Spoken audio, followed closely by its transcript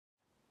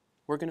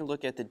we're going to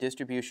look at the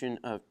distribution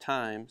of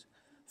times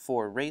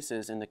for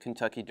races in the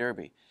Kentucky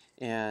Derby.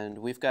 And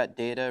we've got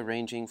data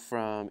ranging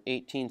from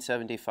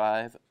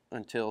 1875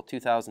 until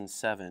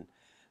 2007.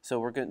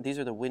 So these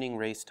are the winning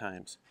race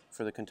times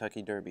for the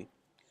Kentucky Derby.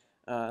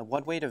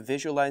 One way to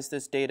visualize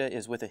this data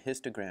is with a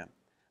histogram.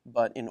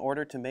 But in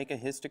order to make a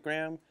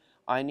histogram,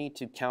 I need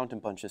to count a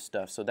bunch of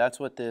stuff. So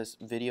that's what this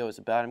video is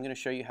about. I'm going to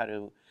show you how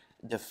to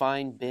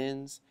define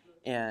bins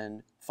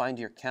and find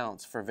your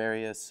counts for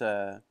various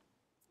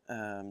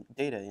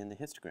data in the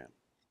histogram.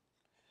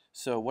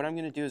 So what I'm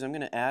going to do is I'm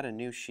going to add a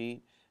new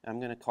sheet.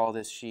 I'm going to call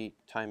this sheet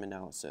Time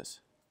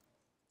Analysis.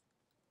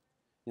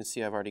 You can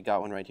see I've already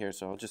got one right here,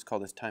 so I'll just call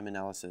this Time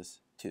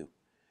Analysis 2.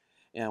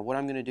 And what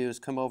I'm going to do is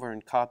come over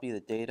and copy the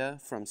data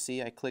from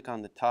C. I click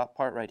on the top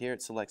part right here,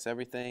 it selects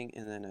everything,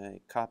 and then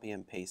I copy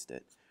and paste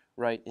it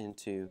right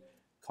into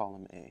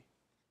column A.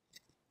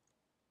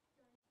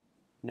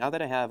 Now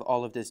that I have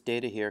all of this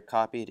data here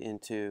copied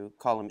into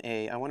column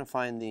A, I want to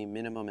find the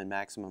minimum and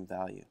maximum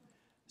value.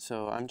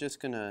 So I'm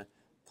just going to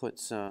put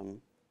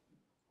some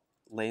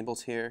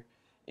labels here,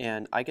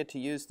 and I get to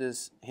use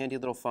this handy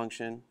little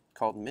function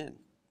called min,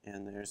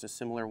 and there's a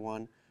similar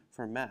one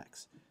for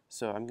max.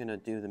 So I'm going to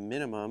do the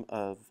minimum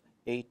of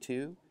A2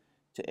 to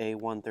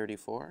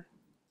A134,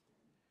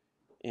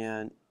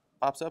 and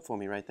pops up for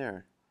me right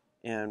there.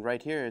 And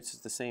right here it's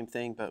the same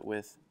thing but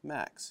with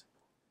max.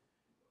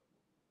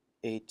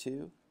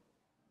 A2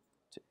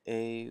 to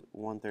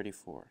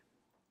A134.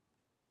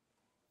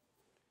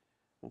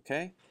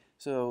 Okay,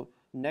 so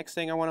next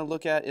thing I want to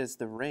look at is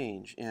the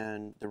range,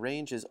 and the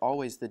range is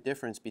always the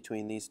difference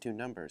between these two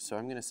numbers. So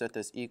I'm going to set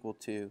this equal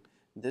to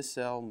this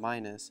cell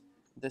minus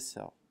this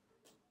cell.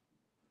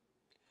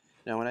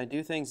 Now when I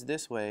do things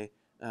this way,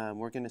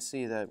 we're going to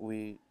see that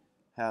we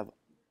have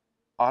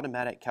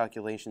automatic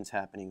calculations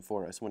happening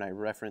for us when I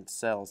reference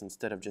cells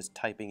instead of just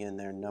typing in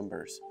their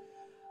numbers.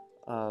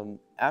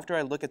 After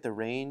I look at the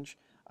range,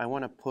 I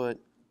want to put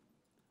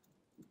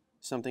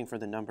something for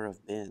the number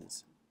of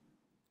bins.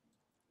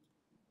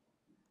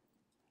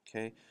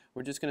 Okay,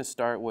 we're just going to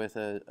start with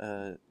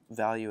a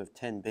value of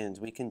 10 bins.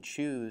 We can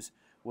choose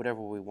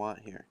whatever we want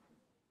here.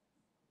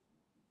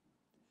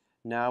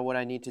 Now what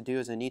I need to do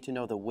is I need to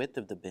know the width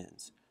of the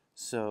bins.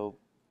 So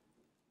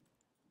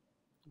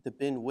the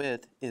bin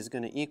width is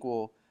going to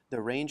equal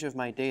the range of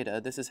my data.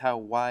 This is how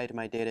wide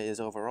my data is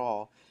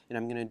overall, and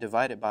I'm going to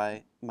divide it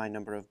by my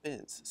number of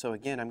bins. So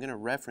again, I'm going to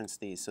reference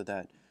these so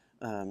that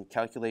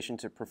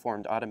calculations are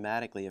performed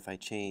automatically if I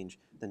change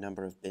the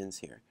number of bins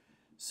here.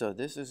 So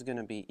this is going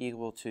to be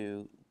equal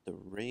to the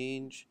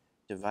range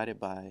divided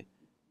by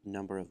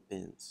number of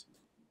bins.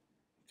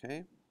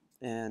 Okay,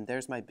 and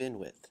there's my bin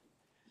width.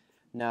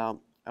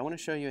 Now I want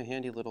to show you a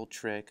handy little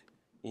trick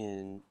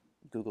in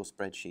Google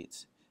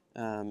Spreadsheets.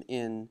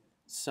 In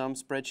some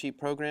spreadsheet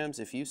programs,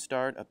 if you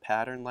start a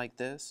pattern like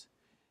this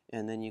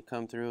and then you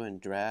come through and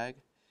drag,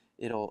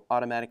 it'll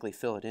automatically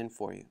fill it in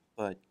for you.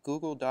 But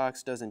Google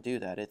Docs doesn't do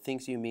that. It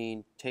thinks you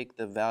mean take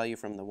the value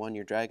from the one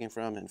you're dragging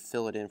from and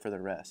fill it in for the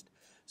rest.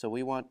 So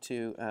we want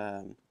to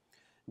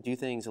do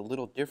things a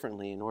little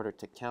differently in order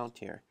to count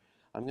here.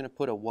 I'm going to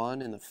put a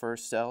 1 in the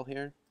first cell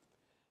here,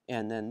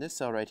 and then this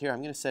cell right here,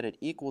 I'm going to set it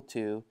equal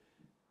to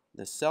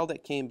the cell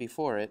that came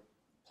before it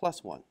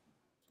plus 1.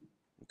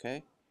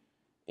 Okay?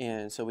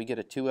 And so we get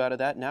a 2 out of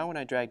that. Now when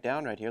I drag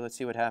down right here, let's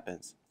see what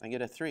happens. I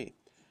get a 3.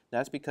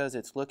 That's because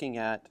it's looking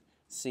at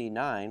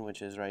C9,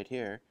 which is right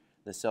here,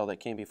 the cell that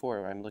came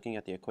before. I'm looking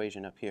at the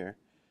equation up here.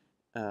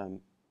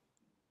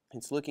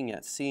 It's looking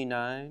at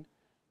C9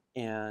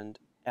 and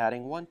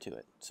adding 1 to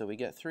it. So we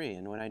get 3.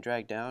 And when I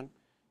drag down,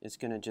 it's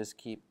going to just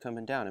keep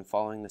coming down and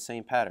following the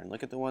same pattern.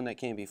 Look at the one that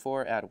came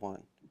before, add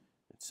 1,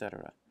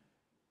 etc.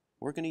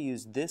 We're going to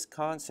use this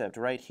concept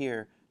right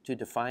here to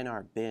define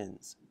our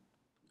bins.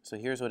 So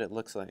here's what it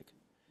looks like.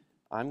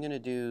 I'm going to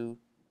do,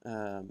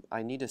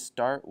 I need to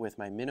start with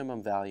my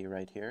minimum value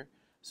right here.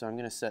 So I'm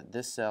going to set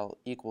this cell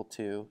equal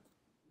to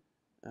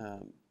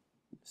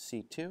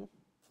C2.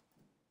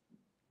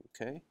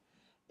 Okay.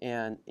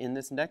 And in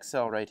this next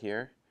cell right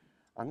here,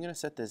 I'm going to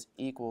set this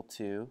equal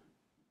to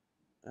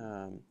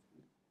the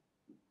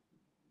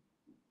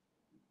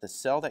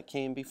cell that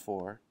came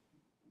before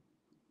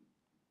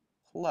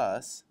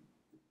plus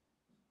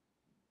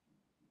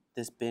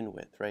this bin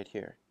width right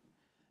here.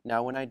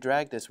 Now when I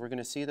drag this, we're going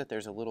to see that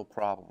there's a little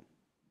problem.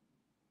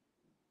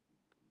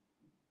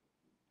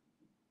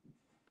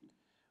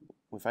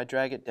 If I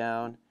drag it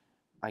down,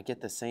 I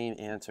get the same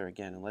answer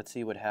again, and let's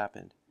see what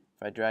happened.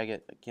 If I drag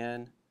it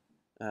again,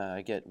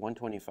 I get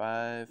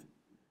 125,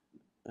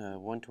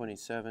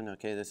 127.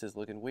 Okay, this is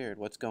looking weird.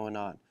 What's going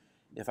on?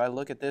 If I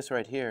look at this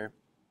right here,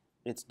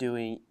 it's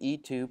doing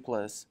E2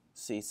 plus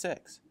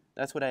C6.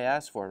 That's what I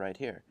asked for right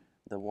here.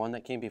 The one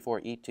that came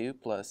before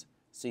E2 plus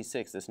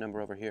C6, this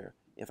number over here.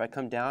 If I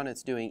come down,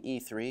 it's doing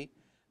E3,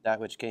 that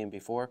which came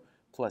before,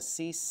 plus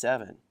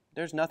C7.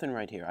 There's nothing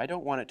right here. I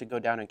don't want it to go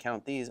down and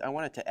count these. I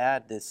want it to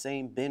add this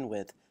same bin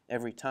width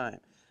every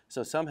time.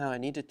 So somehow I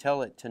need to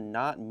tell it to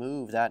not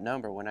move that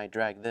number when I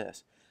drag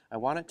this. I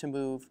want it to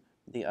move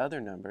the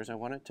other numbers. I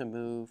want it to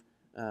move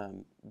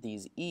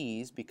these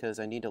E's because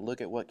I need to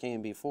look at what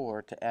came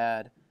before to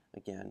add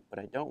again, but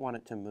I don't want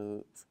it to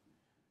move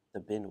the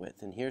bin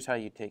width. And here's how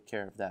you take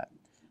care of that.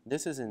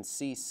 This is in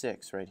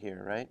C6 right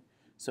here, right?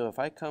 So if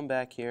I come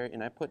back here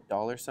and I put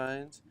dollar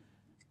signs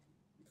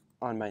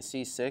on my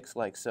C6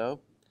 like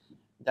so,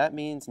 that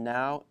means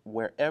now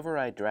wherever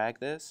I drag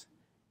this,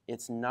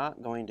 it's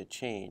not going to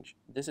change.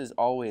 This is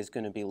always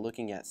going to be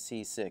looking at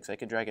C6. I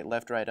could drag it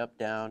left, right, up,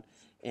 down,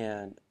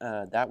 and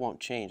that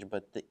won't change,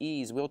 but the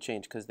E's will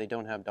change because they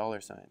don't have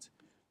dollar signs.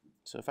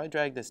 So if I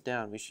drag this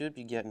down, we should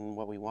be getting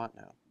what we want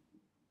now.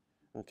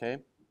 Okay?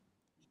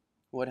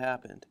 What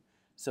happened?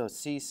 So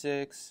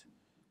C6,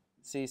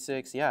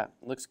 C6, yeah,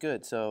 looks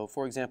good. So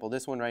for example,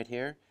 this one right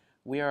here,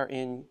 we are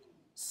in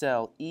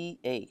cell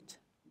E8.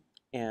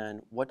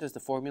 And what does the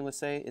formula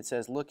say? It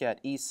says look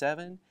at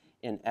E7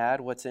 and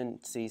add what's in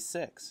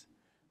C6.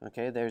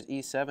 Okay, there's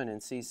E7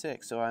 and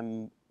C6. So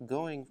I'm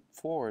going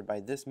forward by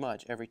this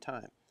much every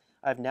time.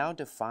 I've now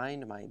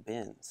defined my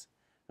bins.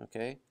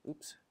 Okay,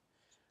 oops.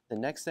 The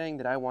next thing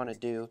that I want to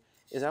do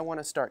is I want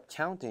to start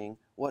counting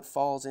what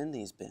falls in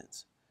these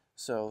bins.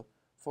 So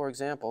for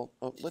example,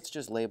 let's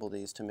just label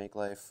these to make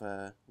life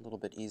a little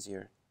bit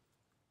easier.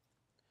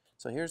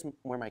 So here's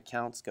where my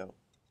counts go.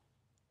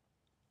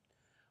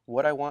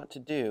 What I want to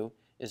do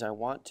is I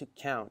want to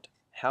count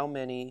how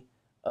many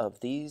of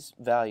these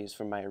values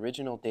from my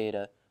original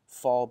data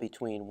fall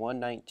between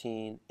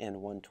 119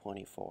 and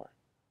 124.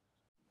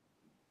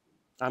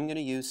 I'm going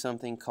to use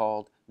something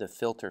called the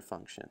filter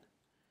function.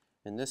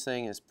 And this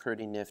thing is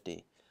pretty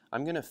nifty.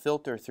 I'm going to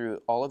filter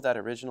through all of that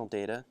original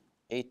data,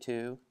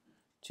 A2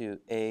 to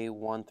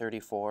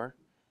A134.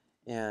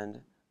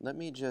 And let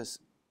me just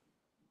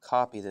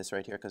copy this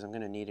right here because I'm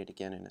going to need it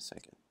again in a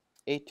second.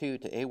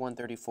 A2 to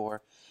A134,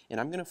 and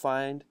I'm going to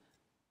find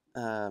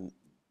A2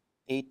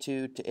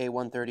 to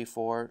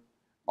A134,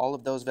 all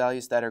of those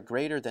values that are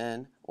greater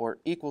than or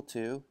equal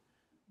to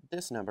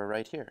this number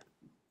right here.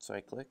 So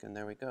I click and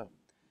there we go.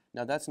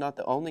 Now that's not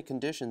the only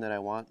condition that I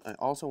want. I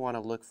also want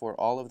to look for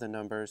all of the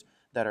numbers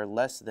that are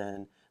less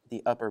than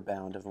the upper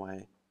bound of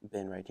my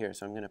bin right here.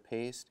 So I'm going to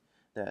paste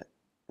that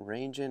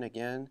range in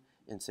again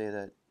and say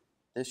that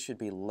this should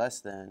be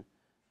less than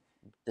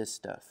this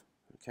stuff.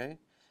 Okay?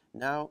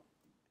 Now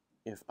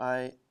if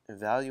I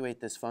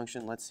evaluate this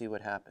function, let's see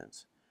what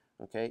happens.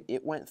 Okay,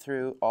 it went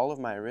through all of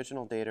my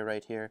original data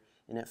right here,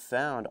 and it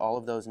found all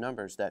of those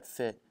numbers that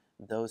fit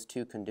those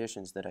two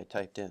conditions that I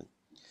typed in.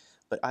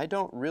 But I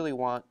don't really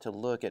want to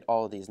look at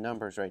all of these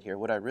numbers right here.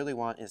 What I really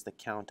want is the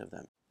count of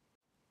them.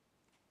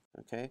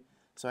 Okay,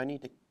 so I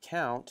need to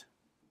count,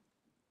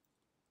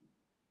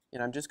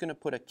 and I'm just going to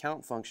put a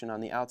count function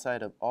on the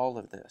outside of all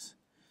of this.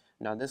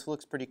 Now this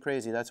looks pretty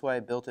crazy. That's why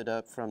I built it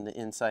up from the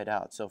inside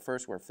out. So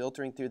first we're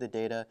filtering through the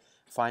data,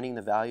 finding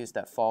the values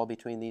that fall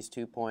between these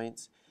 2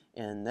 points,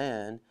 and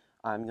then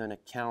I'm going to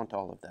count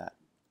all of that.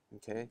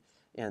 Okay?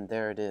 And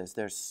there it is.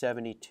 There's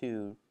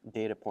 72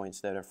 data points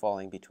that are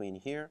falling between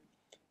here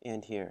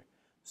and here.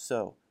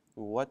 So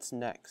what's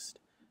next?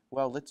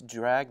 Well, let's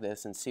drag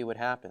this and see what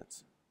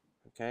happens.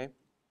 Okay?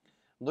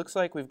 Looks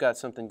like we've got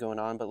something going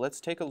on, but let's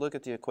take a look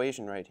at the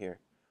equation right here.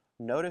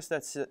 Notice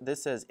that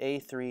this says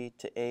A3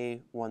 to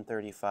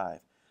A135.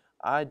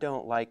 I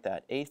don't like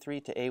that.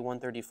 A3 to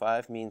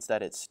A135 means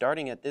that it's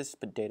starting at this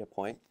data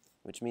point,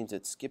 which means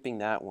it's skipping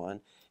that one,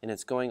 and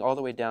it's going all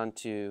the way down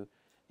to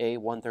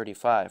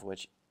A135,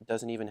 which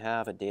doesn't even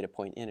have a data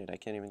point in it. I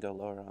can't even go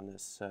lower on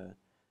this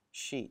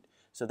sheet.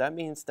 So that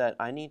means that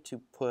I need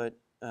to put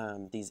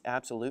these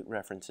absolute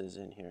references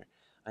in here.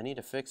 I need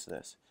to fix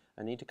this.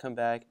 I need to come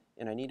back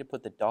and I need to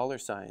put the dollar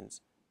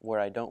signs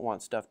where I don't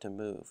want stuff to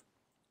move.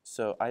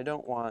 So I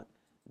don't want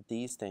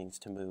these things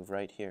to move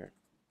right here.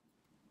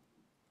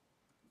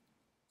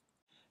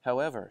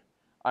 However,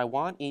 I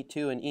want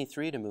E2 and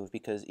E3 to move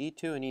because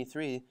E2 and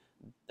E3,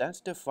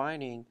 that's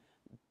defining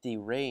the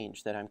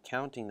range that I'm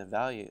counting the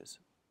values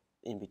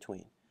in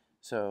between.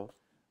 So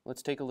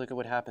let's take a look at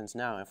what happens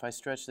now. If I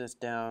stretch this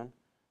down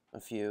a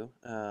few,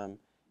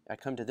 I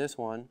come to this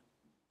one,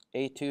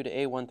 A2 to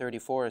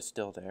A134 is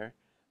still there,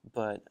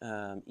 but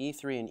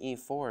E3 and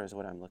E4 is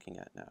what I'm looking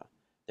at now.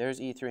 There's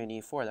E3 and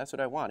E4. That's what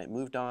I want. It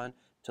moved on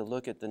to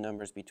look at the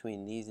numbers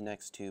between these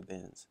next two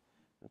bins.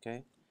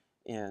 Okay?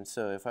 And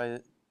so if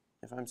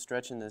I'm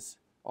stretching this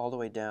all the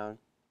way down,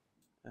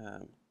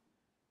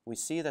 we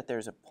see that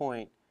there's a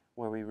point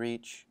where we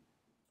reach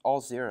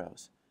all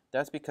zeros.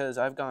 That's because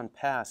I've gone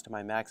past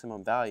my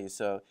maximum value.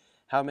 So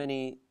how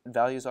many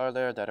values are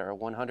there that are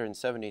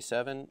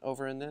 177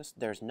 over in this?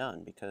 There's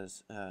none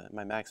because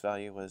my max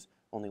value was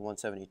only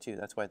 172.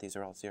 That's why these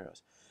are all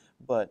zeros.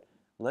 But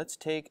let's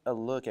take a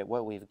look at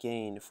what we've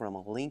gained from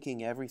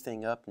linking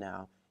everything up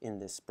now in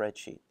this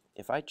spreadsheet.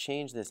 If I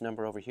change this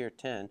number over here,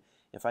 10,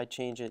 if I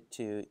change it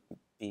to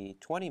be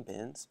 20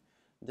 bins,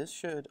 this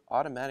should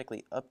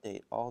automatically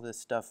update all this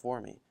stuff for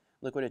me.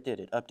 Look what it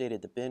did. It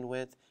updated the bin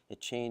width, it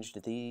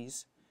changed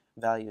these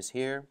values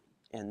here,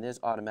 and this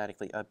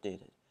automatically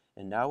updated.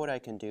 And now what I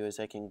can do is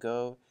I can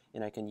go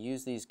and I can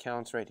use these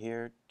counts right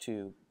here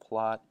to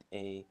plot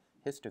a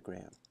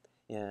histogram.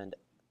 And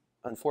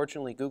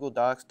Unfortunately, Google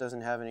Docs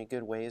doesn't have any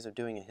good ways of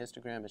doing a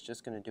histogram. It's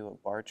just going to do a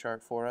bar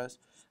chart for us,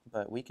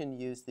 but we can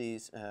use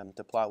these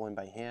to plot one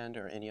by hand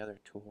or any other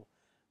tool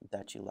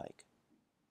that you like.